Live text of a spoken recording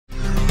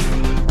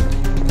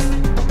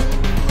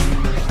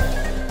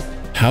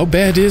How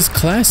bad is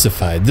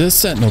Classified: The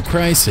Sentinel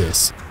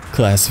Crisis?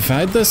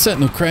 Classified: The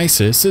Sentinel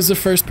Crisis is a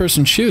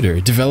first-person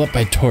shooter developed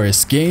by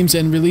Taurus Games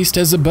and released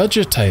as a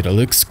budget title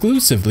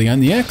exclusively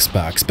on the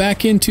Xbox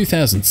back in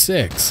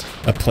 2006.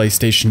 A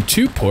PlayStation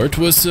 2 port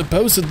was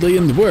supposedly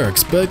in the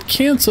works, but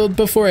cancelled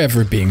before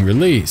ever being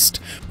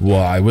released.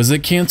 Why was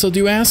it cancelled,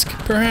 you ask?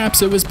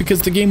 Perhaps it was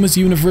because the game was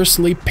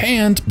universally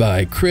panned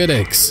by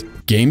critics.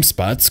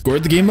 GameSpot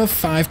scored the game a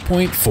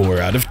 5.4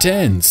 out of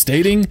 10,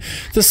 stating,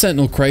 "The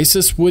Sentinel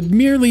Crisis would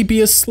merely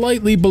be a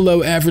slightly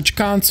below average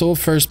console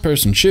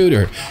first-person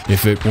shooter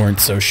if it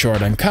weren't so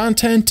short on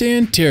content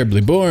and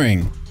terribly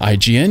boring."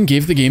 IGN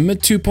gave the game a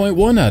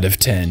 2.1 out of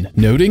 10,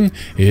 noting,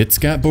 "It's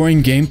got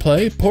boring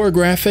gameplay, poor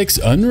graphics,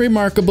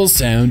 unremarkable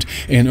sound,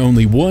 and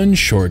only one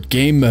short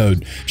game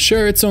mode.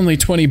 Sure, it's only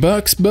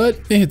 $20, but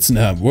it's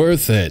not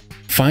worth it."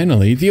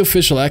 Finally, the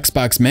official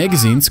Xbox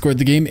magazine scored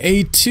the game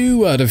a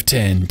 2 out of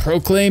 10,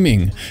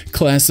 proclaiming,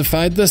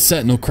 "Classified: The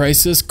Sentinel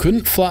Crisis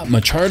couldn't flop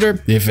much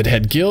harder if it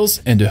had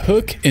gills and a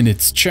hook in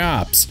its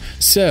chops."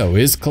 So,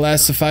 is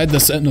Classified: The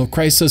Sentinel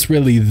Crisis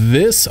really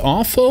this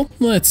awful?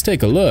 Let's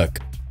take a look.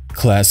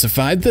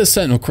 Classified: The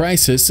Sentinel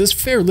Crisis is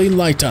fairly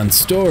light on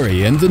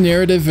story, and the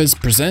narrative is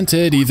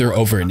presented either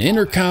over an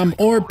intercom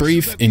or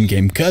brief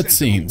in-game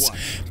cutscenes.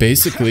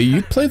 Basically,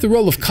 you play the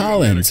role of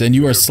Collins, and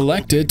you are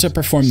selected to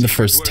perform the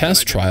first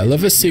test trial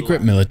of a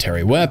secret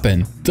military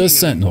weapon, the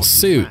Sentinel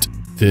suit.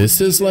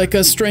 This is like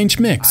a strange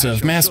mix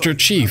of Master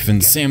Chief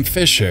and Sam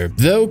Fisher,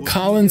 though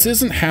Collins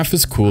isn't half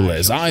as cool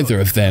as either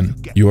of them.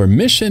 Your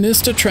mission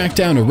is to track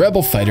down a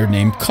rebel fighter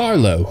named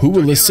Carlo, who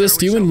will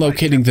assist you in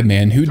locating the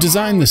man who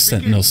designed the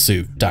Sentinel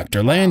suit,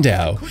 Dr.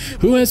 Landau,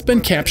 who has been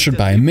captured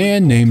by a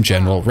man named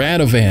General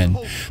Radovan.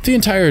 The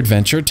entire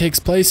adventure takes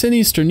place in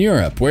Eastern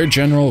Europe, where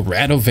General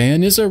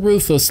Radovan is a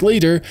ruthless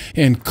leader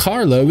and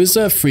Carlo is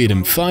a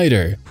freedom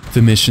fighter.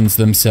 The missions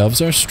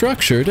themselves are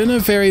structured in a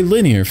very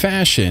linear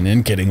fashion,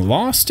 and getting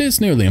lost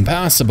is nearly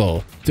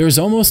impossible. There is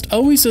almost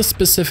always a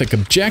specific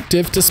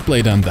objective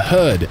displayed on the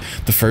HUD,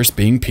 the first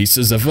being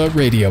pieces of a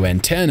radio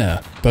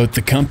antenna. Both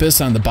the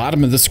compass on the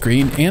bottom of the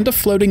screen and a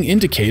floating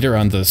indicator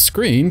on the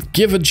screen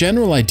give a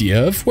general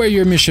idea of where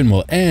your mission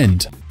will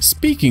end.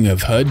 Speaking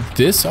of HUD,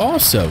 this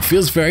also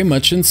feels very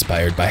much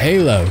inspired by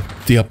Halo.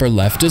 The upper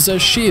left is a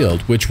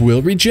shield, which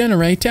will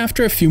regenerate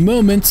after a few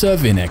moments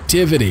of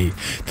inactivity.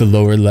 The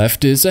lower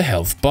left is a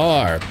health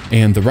bar,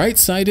 and the right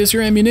side is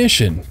your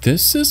ammunition.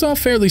 This is all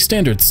fairly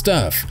standard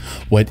stuff.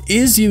 What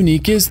is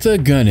unique is the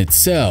gun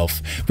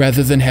itself.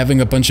 Rather than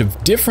having a bunch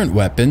of different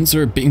weapons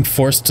or being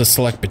forced to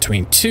select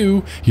between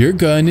two, your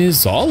gun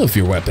is all of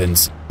your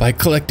weapons. By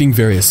collecting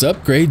various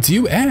upgrades,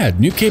 you add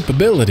new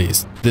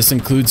capabilities. This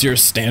includes your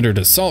standard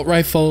assault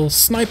rifle,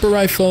 sniper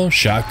rifle,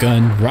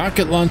 shotgun,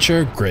 rocket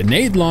launcher,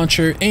 grenade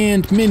launcher,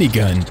 and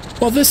minigun.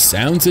 While this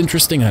sounds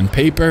interesting on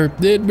paper,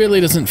 it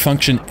really doesn't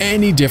function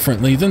any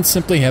differently than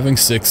simply having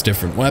 6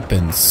 different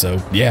weapons,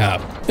 so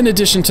yeah. In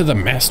addition to the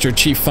Master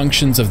Chief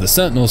functions of the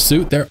Sentinel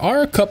suit, there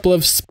are a couple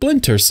of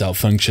Splinter Cell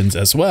functions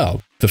as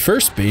well. The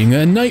first being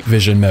a night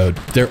vision mode.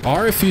 There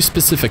are a few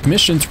specific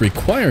missions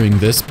requiring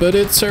this, but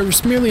it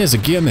serves merely as a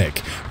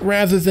gimmick,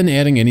 rather than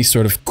adding any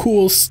sort of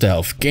cool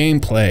stealth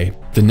gameplay.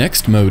 The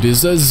next mode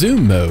is a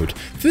zoom mode.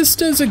 This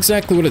does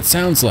exactly what it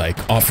sounds like,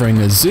 offering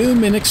a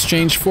zoom in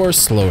exchange for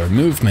slower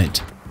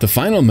movement. The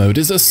final mode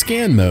is a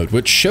scan mode,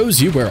 which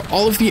shows you where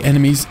all of the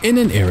enemies in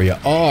an area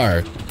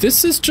are.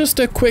 This is just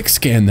a quick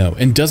scan though,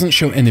 and doesn't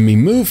show enemy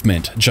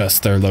movement,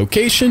 just their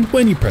location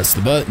when you press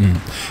the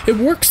button. It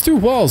works through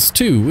walls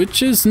too,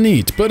 which is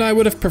neat, but I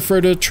would have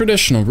preferred a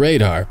traditional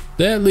radar.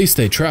 At least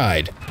they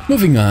tried.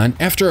 Moving on,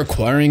 after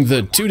acquiring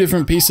the 2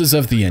 different pieces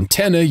of the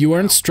antenna, you are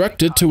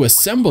instructed to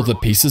assemble the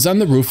pieces on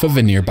the roof of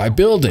a nearby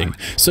building,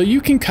 so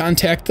you can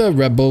contact the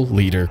rebel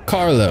leader,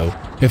 Carlo.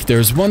 If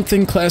there's one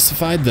thing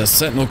Classified: The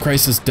Sentinel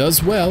Crisis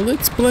does well,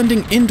 it's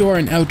blending indoor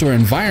and outdoor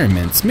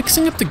environments,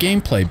 mixing up the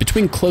gameplay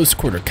between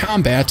close-quarter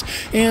combat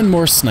and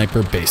more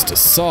sniper-based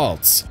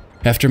assaults.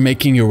 After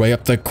making your way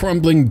up the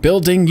crumbling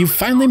building, you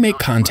finally make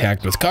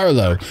contact with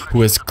Carlo,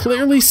 who has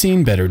clearly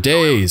seen better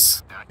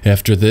days.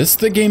 After this,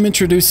 the game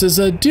introduces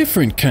a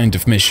different kind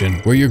of mission,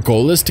 where your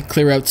goal is to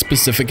clear out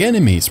specific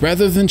enemies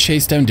rather than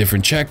chase down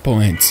different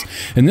checkpoints.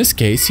 In this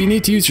case, you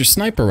need to use your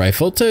sniper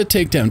rifle to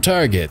take down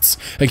targets.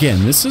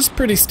 Again, this is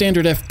pretty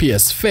standard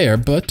FPS fare,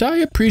 but I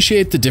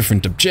appreciate the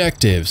different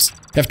objectives.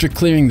 After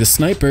clearing the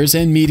snipers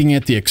and meeting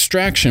at the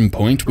extraction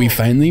point, we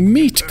finally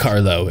meet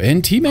Carlo,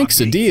 and he makes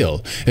a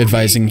deal,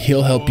 advising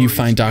he'll help you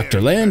find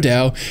Dr.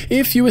 Landau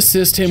if you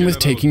assist him with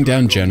taking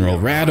down General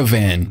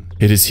Radovan.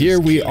 It is here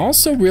we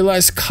also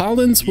realize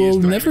Collins will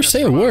never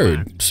say a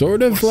word,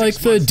 sort of like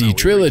the D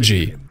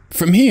trilogy.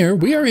 From here,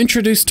 we are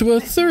introduced to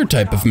a third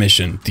type of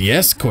mission, the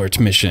escort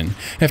mission.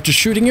 After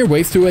shooting your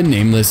way through a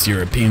nameless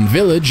European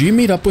village, you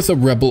meet up with a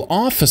rebel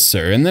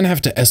officer and then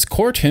have to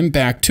escort him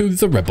back to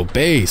the rebel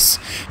base.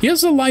 He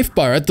has a life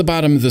bar at the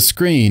bottom of the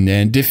screen,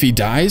 and if he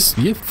dies,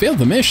 you fail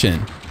the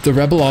mission. The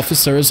rebel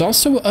officer is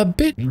also a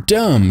bit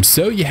dumb,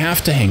 so you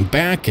have to hang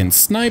back and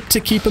snipe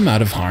to keep him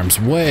out of harm's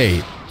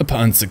way.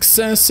 Upon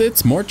success,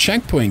 it's more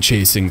checkpoint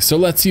chasing, so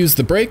let's use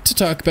the break to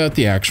talk about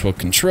the actual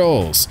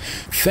controls.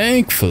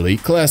 Thankfully,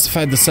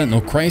 Classified the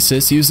Sentinel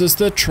Crisis uses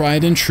the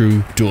tried and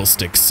true dual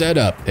stick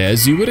setup,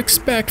 as you would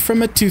expect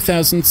from a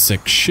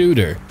 2006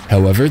 shooter.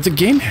 However, the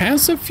game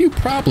has a few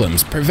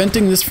problems,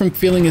 preventing this from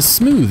feeling as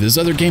smooth as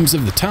other games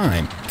of the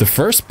time. The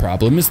first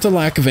problem is the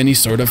lack of any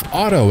sort of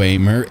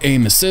auto-aim or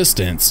aim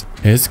assistance.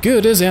 As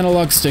good as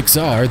analog sticks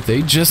are,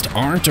 they just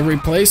aren't a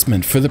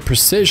replacement for the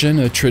precision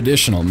a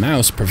traditional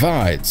mouse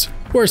provides.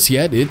 Worse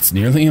yet, it's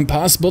nearly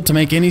impossible to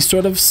make any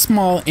sort of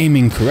small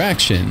aiming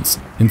corrections.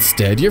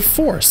 Instead, you're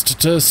forced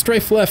to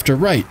strafe left or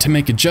right to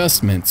make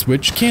adjustments,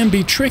 which can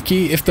be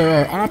tricky if there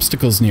are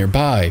obstacles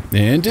nearby,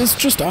 and is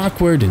just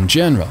awkward in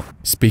general.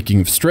 Speaking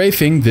of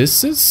strafing,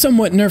 this is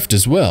somewhat nerfed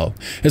as well.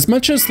 As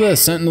much as the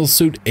Sentinel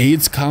suit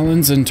aids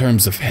Collins in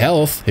terms of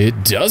health,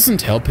 it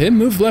doesn't help him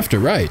move left or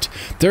right.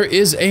 There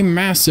is a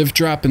massive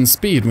drop in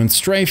speed when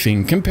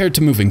strafing compared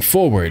to moving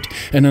forward,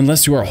 and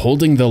unless you are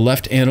holding the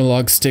left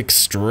analog stick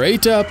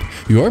straight up,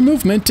 your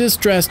movement is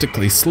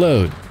drastically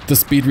slowed. The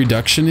speed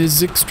reduction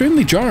is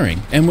extremely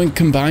jarring, and when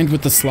combined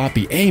with the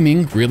sloppy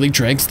aiming, really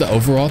drags the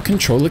overall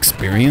control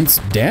experience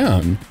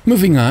down.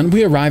 Moving on,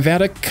 we arrive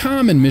at a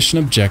common mission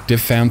objective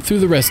found through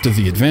the rest of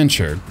the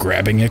adventure,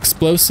 grabbing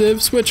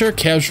explosives, which are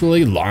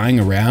casually lying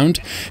around,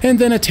 and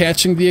then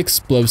attaching the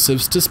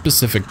explosives to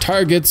specific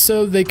targets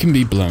so they can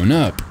be blown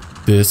up.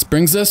 This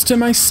brings us to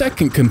my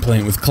second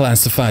complaint with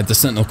Classified the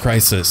Sentinel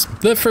Crisis,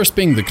 the first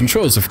being the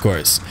controls, of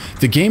course.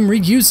 The game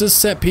reuses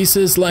set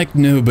pieces like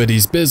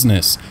nobody's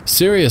business.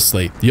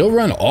 Seriously, you'll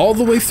run all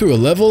the way through a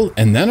level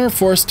and then are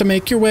forced to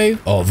make your way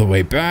all the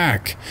way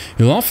back.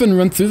 You'll often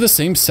run through the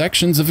same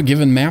sections of a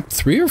given map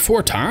 3 or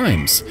 4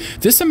 times.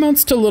 This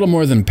amounts to little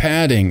more than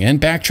padding, and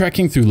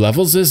backtracking through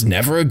levels is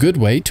never a good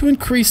way to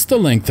increase the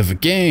length of a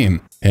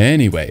game.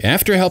 Anyway,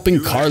 after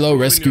helping Carlo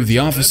rescue the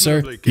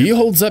officer, he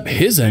holds up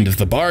his end of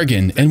the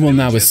bargain and will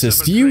now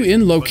assist you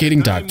in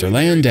locating Dr.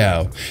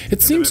 Landau.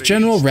 It seems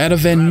General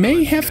Radovan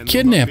may have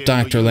kidnapped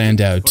Dr.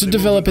 Landau to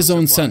develop his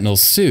own Sentinel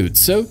suit,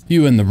 so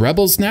you and the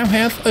rebels now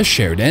have a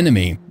shared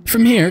enemy.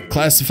 From here,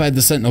 Classified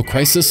the Sentinel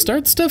Crisis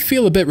starts to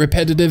feel a bit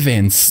repetitive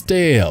and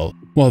stale.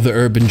 While the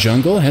urban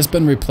jungle has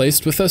been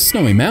replaced with a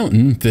snowy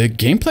mountain, the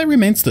gameplay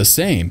remains the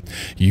same.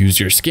 Use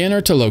your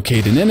scanner to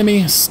locate an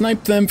enemy,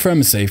 snipe them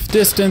from a safe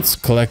distance,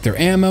 collect their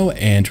ammo,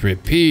 and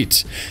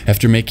repeat.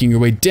 After making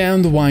your way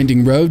down the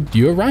winding road,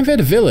 you arrive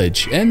at a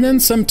village, and then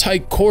some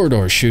tight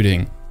corridor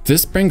shooting.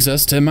 This brings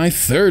us to my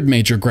third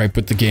major gripe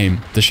with the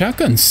game. The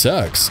shotgun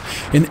sucks.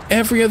 In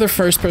every other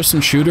first-person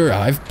shooter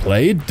I've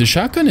played, the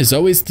shotgun is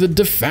always the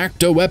de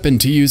facto weapon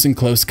to use in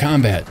close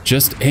combat.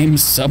 Just aim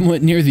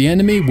somewhat near the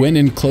enemy when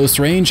in close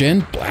range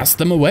and blast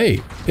them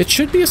away. It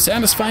should be a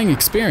satisfying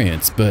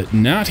experience, but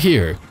not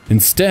here.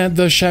 Instead,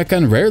 the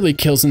shotgun rarely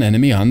kills an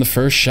enemy on the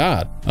first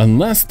shot,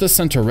 unless the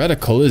center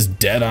reticle is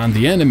dead on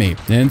the enemy,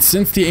 and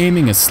since the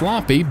aiming is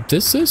sloppy,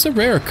 this is a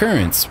rare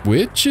occurrence,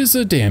 which is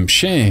a damn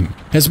shame.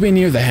 As we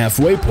near the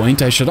halfway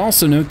point, I should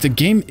also note the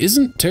game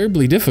isn't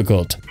terribly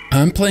difficult.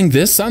 I'm playing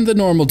this on the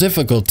normal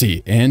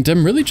difficulty, and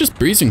I'm really just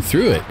breezing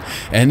through it.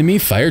 Enemy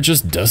fire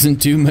just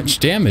doesn't do much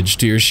damage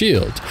to your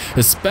shield,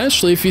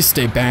 especially if you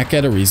stay back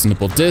at a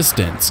reasonable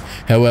distance.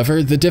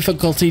 However, the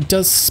difficulty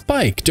does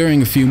spike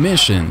during a few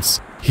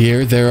missions.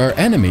 Here, there are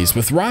enemies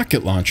with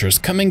rocket launchers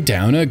coming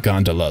down a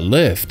gondola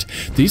lift.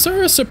 These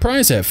are a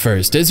surprise at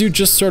first, as you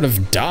just sort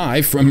of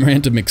die from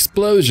random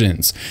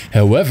explosions.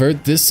 However,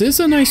 this is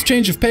a nice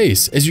change of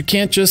pace, as you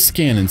can't just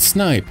scan and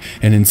snipe,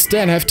 and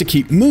instead have to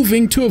keep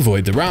moving to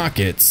avoid the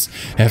rockets.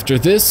 After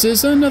this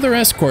is another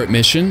escort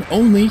mission,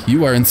 only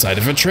you are inside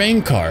of a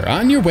train car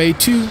on your way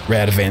to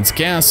Radovan's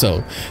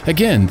castle.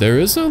 Again, there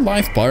is a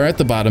life bar at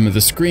the bottom of the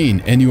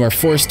screen, and you are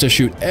forced to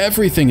shoot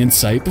everything in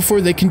sight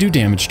before they can do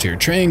damage to your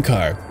train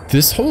car.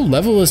 This whole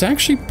level is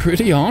actually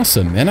pretty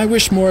awesome, and I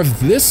wish more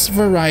of this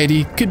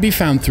variety could be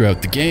found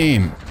throughout the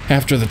game.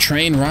 After the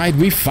train ride,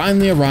 we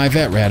finally arrive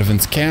at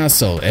Radovan's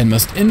castle and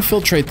must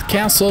infiltrate the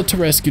castle to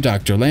rescue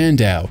Dr.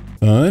 Landau.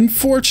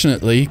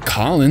 Unfortunately,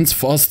 Collins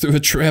falls through a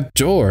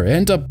trapdoor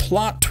and a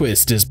plot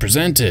twist is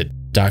presented.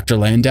 Dr.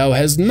 Landau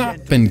has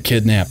not been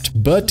kidnapped,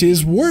 but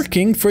is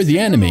working for the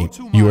enemy.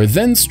 You are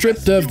then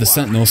stripped of the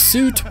Sentinel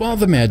suit while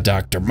the Mad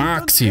Doctor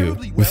mocks you.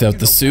 Without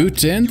the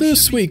suit and the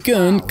sweet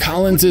gun,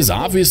 Collins is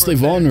obviously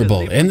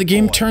vulnerable, and the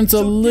game turns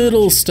a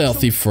little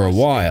stealthy for a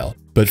while.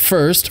 But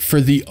first,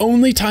 for the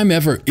only time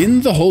ever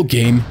in the whole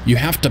game, you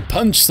have to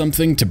punch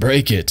something to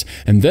break it,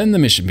 and then the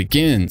mission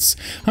begins.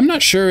 I'm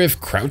not sure if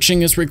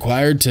crouching is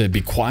required to be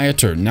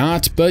quiet or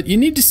not, but you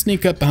need to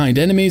sneak up behind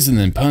enemies and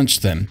then punch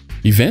them.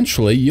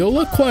 Eventually, you'll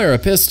acquire a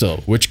pistol,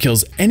 which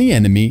kills any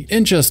enemy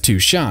in just 2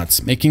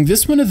 shots, making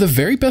this one of the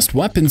very best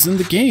weapons in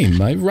the game,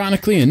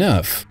 ironically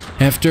enough.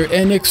 After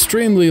an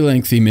extremely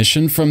lengthy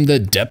mission from the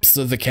depths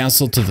of the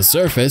castle to the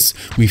surface,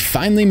 we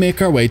finally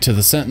make our way to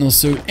the Sentinel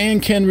suit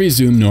and can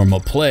resume normal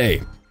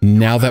play.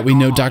 Now that we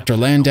know Dr.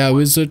 Landau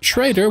is a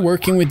traitor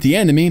working with the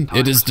enemy,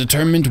 it is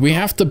determined we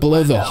have to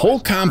blow the whole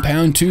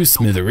compound to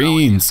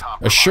smithereens,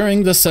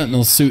 assuring the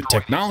Sentinel suit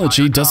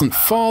technology doesn't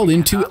fall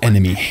into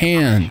enemy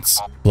hands.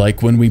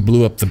 Like when we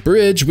blew up the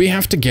bridge, we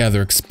have to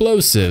gather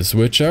explosives,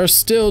 which are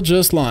still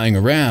just lying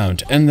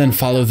around, and then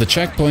follow the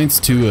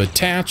checkpoints to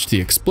attach the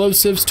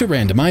explosives to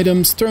random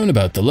items thrown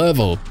about the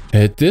level.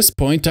 At this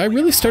point, I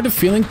really started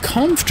feeling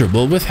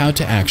comfortable with how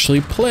to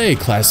actually play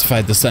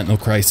Classified the Sentinel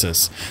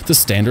Crisis. The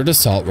standard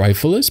assault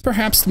rifle is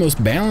perhaps the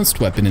most balanced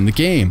weapon in the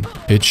game.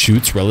 It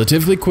shoots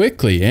relatively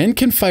quickly and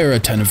can fire a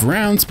ton of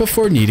rounds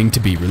before needing to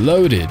be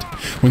reloaded.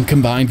 When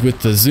combined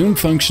with the zoom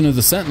function of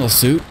the Sentinel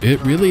suit,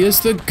 it really is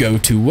the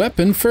go-to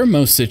weapon for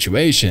most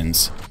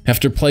situations.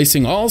 After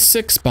placing all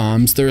 6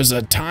 bombs, there is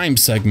a time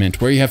segment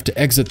where you have to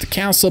exit the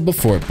castle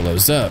before it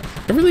blows up.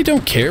 I really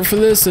don't care for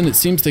this, and it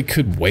seems they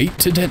could wait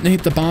to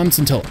detonate the bombs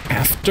until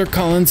after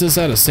Collins is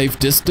at a safe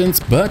distance,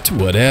 but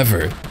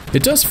whatever.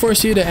 It does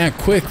force you to act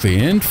quickly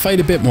and fight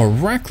a bit more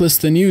reckless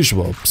than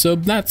usual, so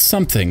that's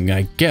something,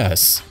 I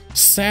guess.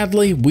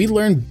 Sadly, we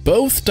learned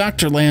both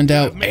Dr.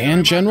 Landau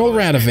and General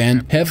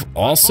Radovan have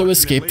also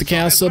escaped the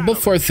castle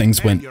before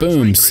things went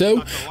boom,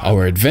 so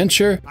our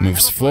adventure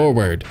moves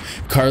forward.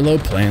 Carlo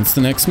plans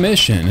the next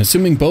mission,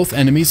 assuming both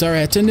enemies are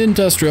at an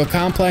industrial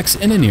complex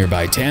in a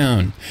nearby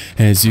town.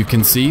 As you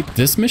can see,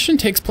 this mission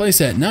takes place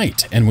at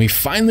night, and we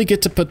finally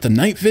get to put the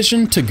night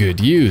vision to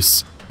good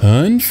use.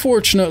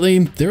 Unfortunately,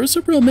 there's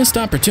a real missed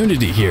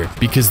opportunity here,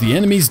 because the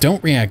enemies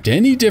don't react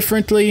any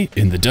differently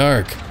in the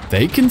dark.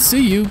 They can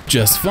see you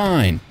just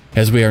fine.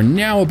 As we are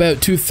now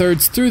about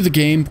 2/3 through the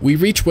game, we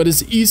reach what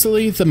is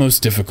easily the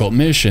most difficult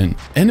mission.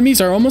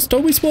 Enemies are almost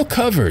always well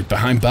covered,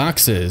 behind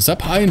boxes,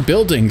 up high in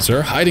buildings,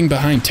 or hiding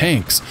behind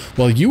tanks,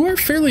 while you are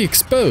fairly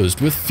exposed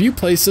with few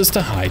places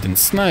to hide and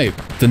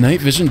snipe. The night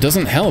vision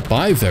doesn't help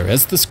either,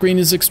 as the screen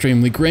is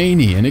extremely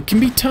grainy and it can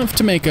be tough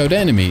to make out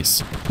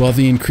enemies. While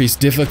the increased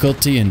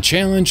difficulty and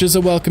challenge is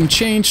a welcome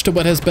change to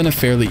what has been a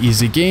fairly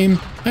easy game,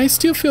 I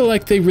still feel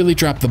like they really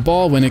dropped the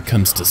ball when it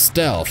comes to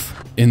stealth.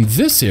 In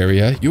this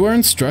area, you are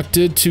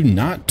instructed to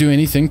not do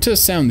anything to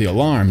sound the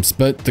alarms,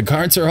 but the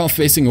guards are all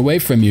facing away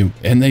from you,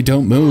 and they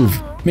don't move,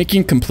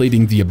 making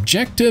completing the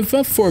objective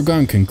a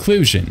foregone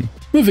conclusion.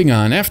 Moving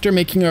on, after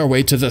making our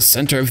way to the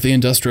center of the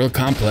industrial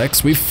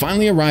complex, we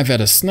finally arrive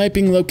at a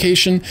sniping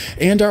location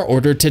and are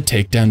ordered to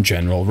take down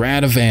General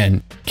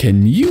Radovan.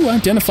 Can you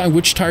identify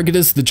which target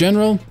is the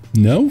general?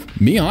 No,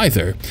 me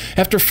either.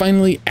 After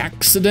finally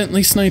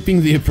accidentally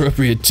sniping the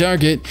appropriate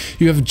target,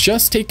 you have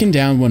just taken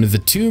down one of the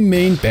 2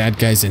 main bad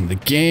guys in the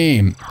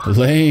game.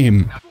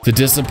 Lame. The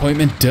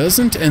disappointment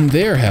doesn't end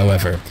there,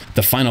 however.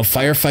 The final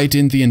firefight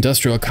in the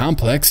industrial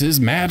complex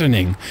is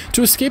maddening.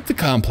 To escape the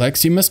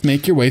complex, you must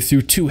make your way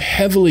through 2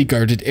 heavily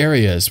guarded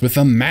areas with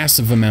a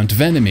massive amount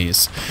of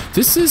enemies.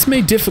 This is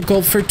made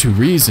difficult for 2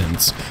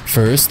 reasons.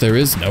 First, there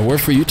is nowhere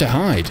for you to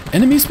hide.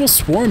 Enemies will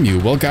swarm you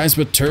while guys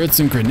with turrets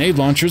and grenade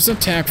launchers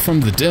attack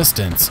from the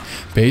distance.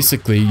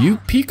 Basically, you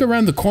peek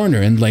around the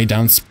corner and lay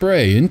down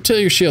spray until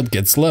your shield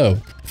gets low,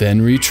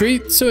 then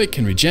retreat so it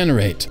can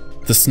regenerate.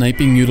 The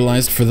sniping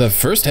utilized for the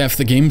first half of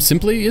the game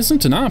simply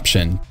isn't an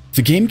option.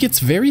 The game gets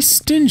very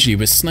stingy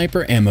with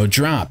sniper ammo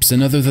drops,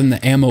 and other than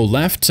the ammo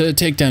left to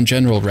take down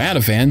General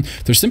Radovan,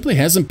 there simply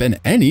hasn't been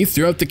any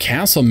throughout the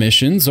castle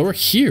missions or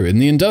here in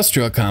the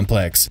industrial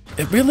complex.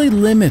 It really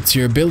limits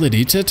your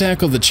ability to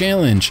tackle the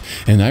challenge,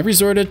 and I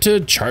resorted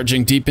to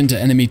charging deep into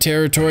enemy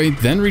territory,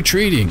 then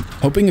retreating,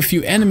 hoping a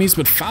few enemies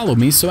would follow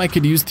me so I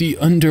could use the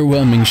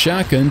underwhelming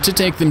shotgun to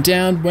take them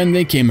down when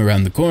they came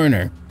around the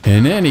corner.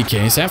 In any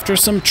case, after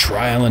some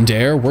trial and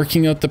error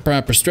working out the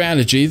proper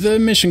strategy, the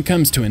mission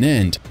comes to an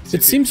end.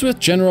 It seems with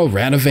General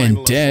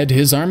Radovan dead,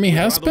 his army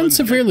has been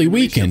severely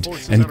weakened,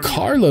 and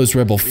Carlo's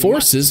rebel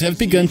forces have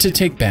begun to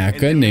take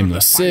back a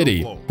nameless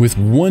city. With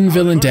 1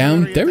 villain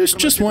down, there is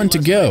just 1 to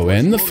go,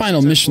 and the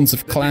final missions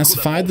of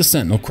Classified the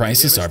Sentinel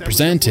Crisis are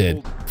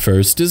presented.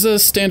 First is a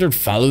standard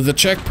follow the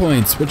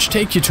checkpoints, which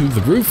take you to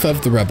the roof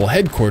of the rebel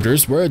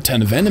headquarters where a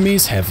ton of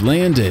enemies have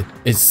landed.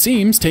 It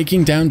seems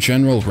taking down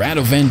General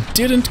Radovan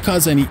didn't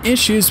cause any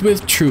issues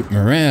with troop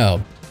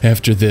morale.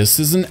 After this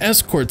is an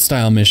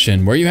escort-style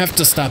mission where you have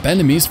to stop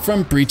enemies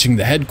from breaching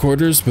the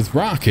headquarters with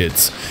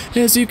rockets.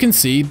 As you can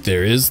see,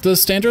 there is the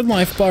standard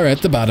life bar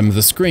at the bottom of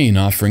the screen,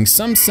 offering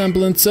some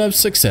semblance of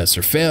success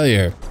or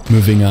failure.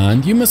 Moving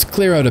on, you must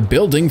clear out a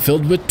building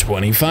filled with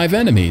 25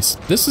 enemies.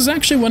 This is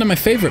actually one of my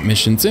favorite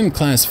missions in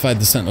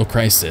Classified the Sentinel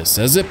Crisis,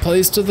 as it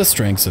plays to the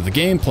strengths of the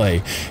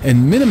gameplay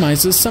and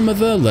minimizes some of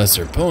the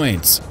lesser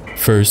points.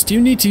 First, you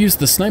need to use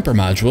the sniper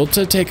module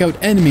to take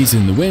out enemies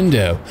in the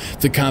window.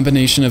 The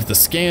combination of the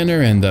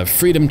scanner and the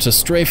freedom to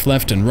strafe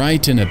left and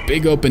right in a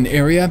big open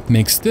area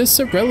makes this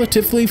a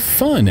relatively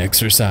fun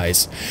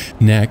exercise.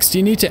 Next,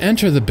 you need to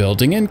enter the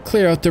building and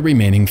clear out the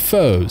remaining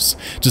foes.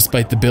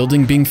 Despite the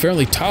building being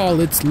fairly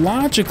tall, it's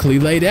logically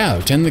laid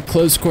out, and the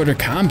close quarter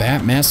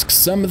combat masks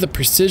some of the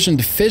precision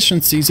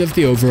deficiencies of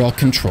the overall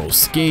control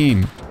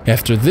scheme.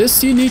 After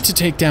this, you need to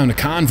take down a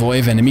convoy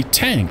of enemy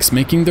tanks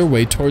making their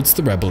way towards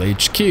the Rebel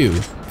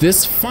HQ.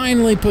 This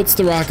finally puts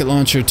the rocket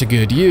launcher to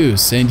good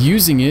use, and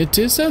using it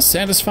is as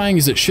satisfying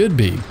as it should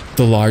be.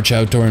 The large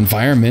outdoor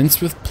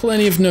environments with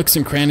plenty of nooks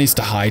and crannies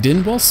to hide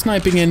in while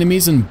sniping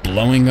enemies and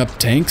blowing up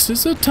tanks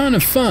is a ton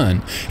of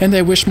fun, and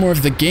I wish more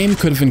of the game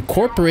could have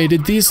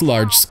incorporated these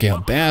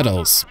large-scale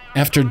battles.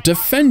 After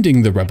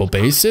defending the rebel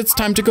base, it's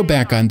time to go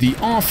back on the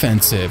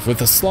offensive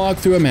with a slog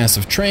through a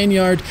massive train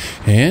yard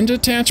and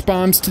attach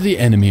bombs to the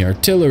enemy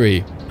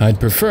artillery. I'd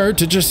prefer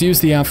to just use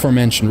the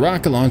aforementioned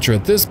rocket launcher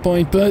at this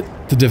point, but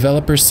the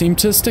developers seem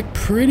to stick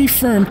pretty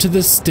firm to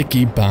the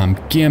sticky bomb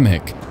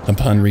gimmick.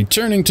 Upon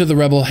returning to the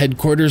rebel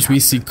headquarters, we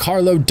see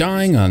Carlo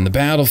dying on the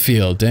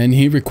battlefield, and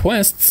he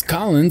requests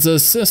Collins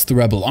assist the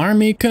rebel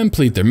army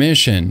complete their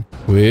mission,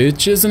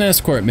 which is an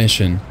escort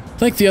mission.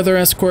 Like the other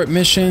escort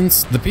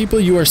missions, the people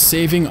you are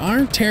saving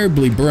aren't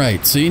terribly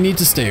bright, so you need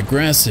to stay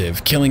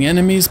aggressive, killing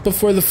enemies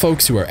before the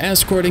folks you are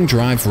escorting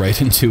drive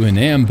right into an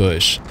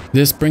ambush.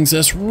 This brings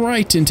us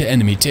right into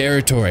enemy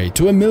territory,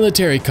 to a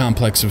military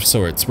complex of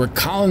sorts, where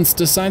Collins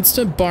decides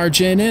to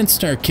barge in and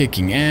start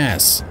kicking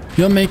ass.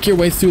 You'll make your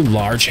way through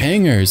large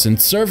hangars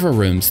and server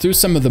rooms through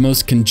some of the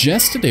most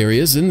congested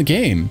areas in the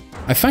game.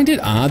 I find it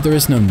odd there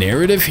is no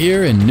narrative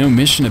here and no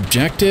mission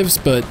objectives,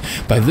 but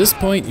by this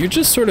point you're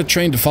just sort of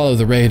trained to follow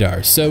the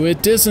radar, so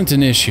it isn't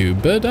an issue,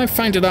 but I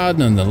find it odd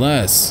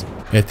nonetheless.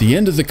 At the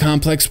end of the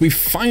complex, we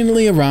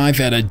finally arrive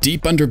at a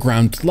deep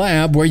underground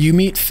lab where you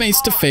meet face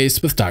to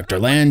face with Dr.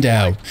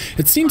 Landau.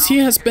 It seems he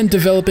has been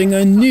developing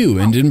a new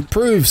and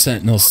improved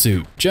Sentinel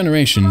suit,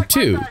 Generation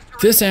 2.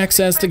 This acts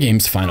as the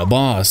game's final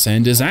boss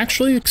and is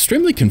actually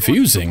extremely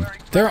confusing.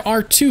 There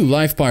are 2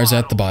 life bars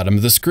at the bottom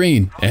of the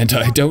screen, and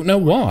I don't know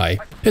why.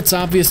 It's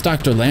obvious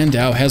Dr.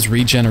 Landau has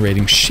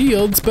regenerating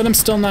shields, but I'm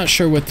still not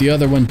sure what the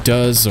other one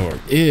does or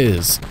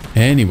is.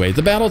 Anyway,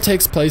 the battle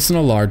takes place in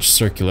a large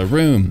circular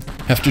room.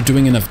 After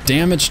doing enough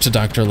damage to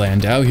Dr.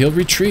 Landau, he'll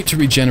retreat to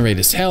regenerate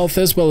his health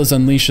as well as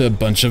unleash a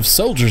bunch of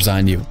soldiers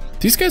on you.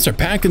 These guys are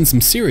packing some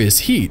serious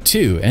heat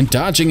too, and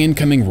dodging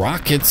incoming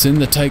rockets in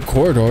the tight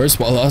corridors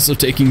while also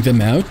taking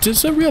them out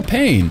is a real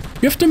pain.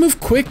 You have to move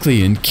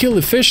quickly and kill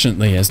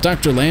efficiently, as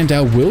Dr.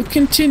 Landau will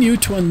continue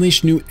to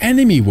unleash new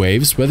enemy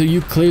waves whether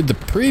you cleared the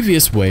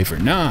previous wave or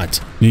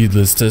not.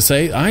 Needless to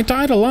say, I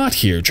died a lot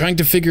here trying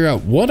to figure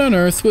out what on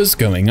earth was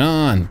going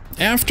on.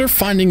 After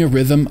finding a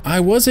rhythm,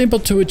 I was able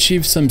to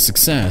achieve some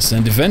success,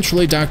 and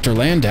eventually Dr.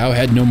 Landau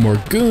had no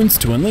more goons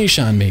to unleash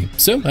on me,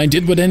 so I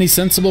did what any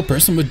sensible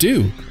person would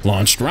do.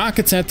 Launched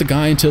rockets at the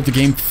guy until the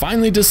game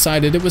finally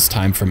decided it was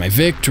time for my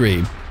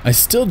victory. I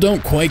still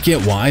don't quite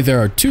get why there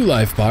are 2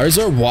 life bars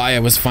or why I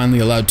was finally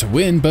allowed to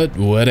win, but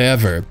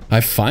whatever. I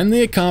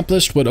finally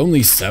accomplished what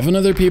only 7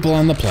 other people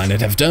on the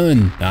planet have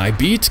done. I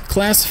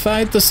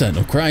classified the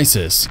Sentinel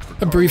Crisis.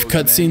 A brief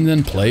cutscene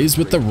then plays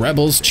with the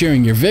rebels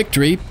cheering your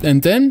victory,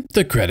 and then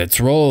the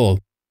credits roll.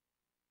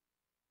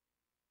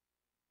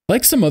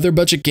 Like some other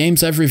budget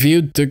games I've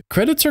reviewed, the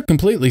credits are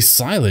completely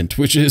silent,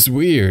 which is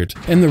weird,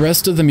 and the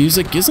rest of the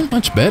music isn't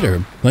much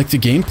better. Like the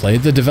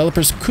gameplay, the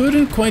developers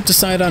couldn't quite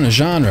decide on a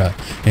genre,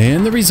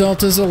 and the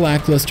result is a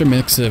lackluster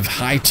mix of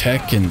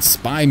high-tech and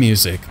spy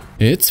music.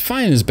 It's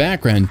fine as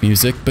background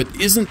music, but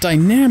isn't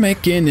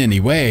dynamic in any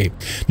way.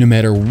 No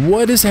matter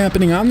what is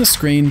happening on the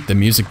screen, the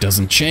music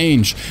doesn't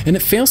change, and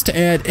it fails to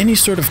add any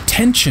sort of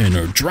tension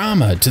or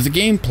drama to the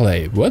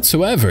gameplay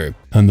whatsoever.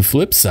 On the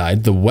flip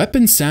side, the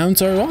weapon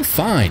sounds are all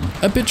fine.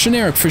 A bit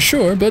generic for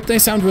sure, but they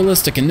sound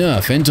realistic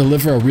enough and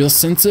deliver a real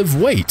sense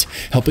of weight,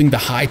 helping the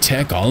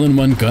high-tech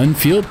all-in-one gun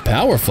feel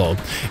powerful.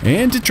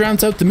 And it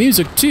drowns out the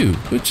music too,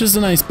 which is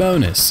a nice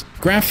bonus.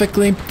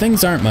 Graphically,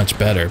 things aren't much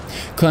better.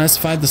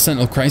 Classified the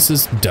Sentinel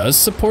Crisis does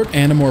support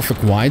anamorphic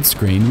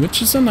widescreen,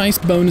 which is a nice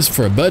bonus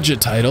for a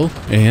budget title,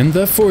 and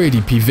the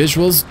 480p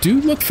visuals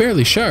do look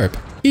fairly sharp.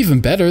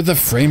 Even better, the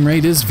frame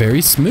rate is very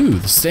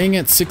smooth, staying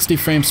at 60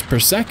 frames per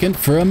second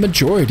for a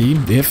majority,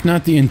 if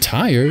not the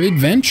entire,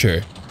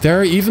 adventure. There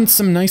are even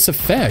some nice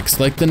effects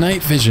like the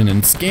night vision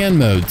and scan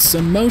modes,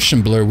 some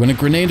motion blur when a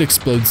grenade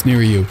explodes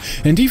near you,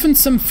 and even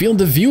some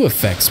field of view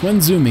effects when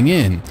zooming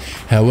in.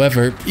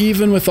 However,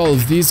 even with all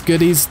of these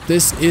goodies,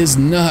 this is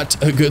not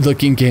a good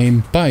looking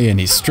game by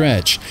any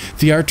stretch.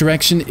 The art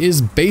direction is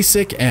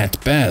basic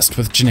at best,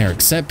 with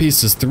generic set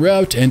pieces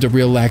throughout and a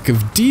real lack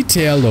of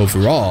detail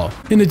overall.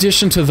 In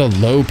addition to the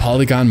low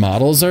polygon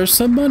models are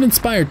some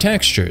uninspired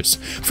textures.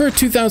 For a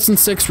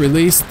 2006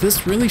 release,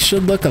 this really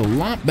should look a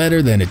lot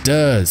better than it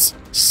does.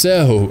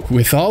 So,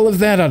 with all of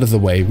that out of the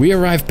way, we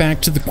arrive back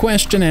to the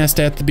question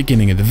asked at the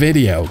beginning of the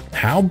video.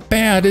 How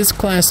bad is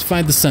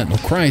Classified the Sentinel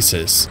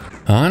Crisis?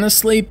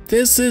 Honestly,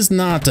 this is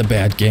not a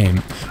bad game.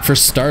 For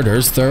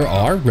starters, there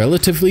are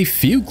relatively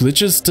few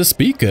glitches to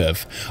speak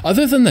of.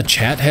 Other than the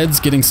chat heads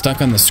getting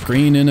stuck on the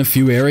screen in a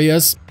few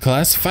areas,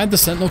 Classified the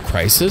Sentinel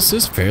Crisis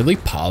is fairly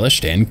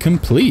polished and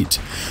complete.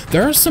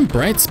 There are some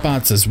bright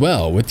spots as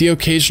well, with the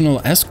occasional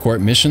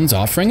escort missions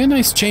offering a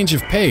nice change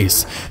of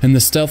pace, and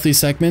the stealthy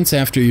segments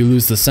after you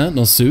lose the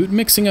Sentinel suit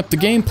mixing up the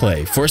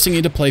gameplay, forcing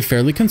you to play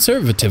fairly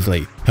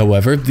conservatively.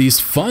 However, these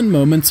fun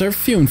moments are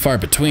few and far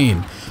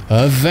between.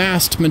 A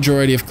vast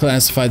majority of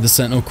Classified the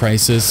Sentinel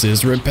Crisis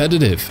is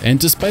repetitive, and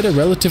despite a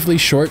relatively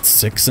short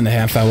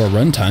 6.5-hour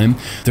runtime,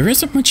 there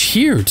isn't much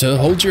here to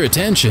hold your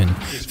attention.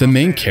 The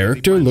main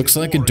character looks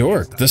like a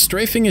dork, the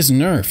strafing is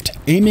nerfed,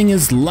 aiming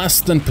is less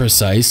than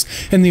precise,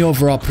 and the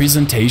overall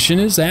presentation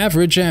is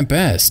average at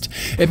best.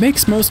 It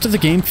makes most of the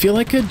game feel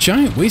like a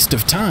giant waste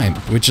of time,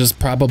 which is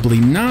probably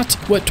not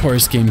what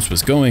Taurus Games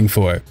was going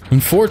for.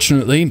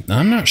 Unfortunately,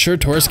 I'm not sure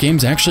Taurus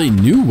Games actually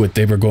knew what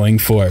they were going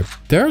for.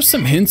 There are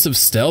some hints of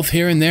stealth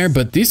here and there,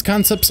 but these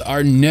concepts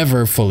are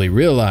never fully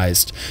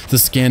realized. The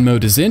scan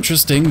mode is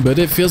interesting, but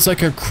it feels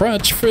like a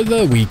crutch for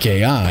the weak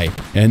AI.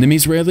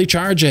 Enemies rarely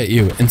charge at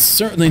you, and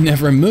certainly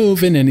never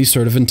move in any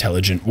sort of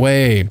intelligent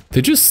way.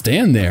 They just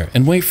stand there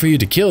and wait for you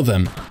to kill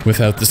them.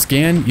 Without the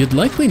scan, you'd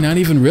likely not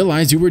even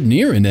realize you were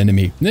near an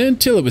enemy,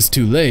 until it was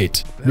too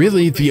late.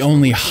 Really, the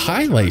only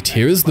highlight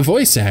here is the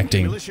voice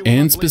acting,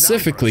 and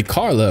specifically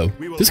Carlo.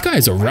 This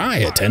guy's a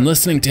riot, and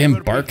listening to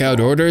him bark out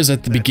orders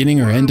at the beginning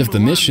or end of the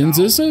missions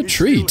is a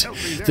treat.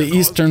 The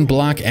Eastern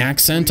Bloc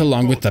accent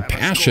along with the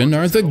passion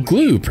are the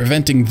glue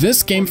preventing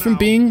this game from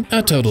being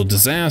a total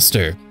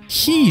disaster.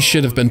 He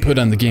should have been put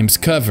on the game's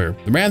cover,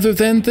 rather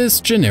than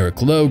this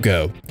generic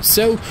logo.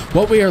 So,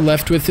 what we are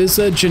left with is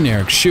a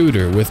generic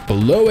shooter with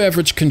below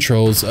average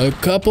controls, a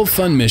couple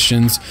fun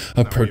missions,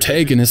 a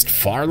protagonist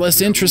far less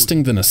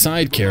interesting than a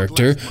side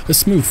character, a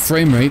smooth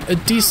frame rate, a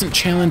decent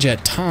challenge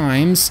at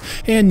times,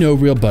 and no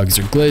real bugs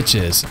or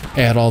glitches.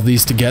 Add all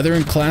these together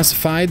and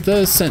Classified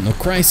the Sentinel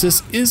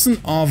Crisis isn't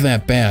all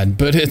that bad,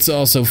 but it's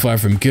also far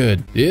from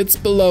good. It's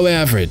below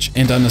average,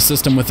 and on a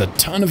system with a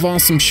ton of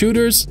awesome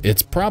shooters,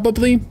 it's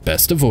probably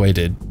best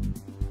avoided.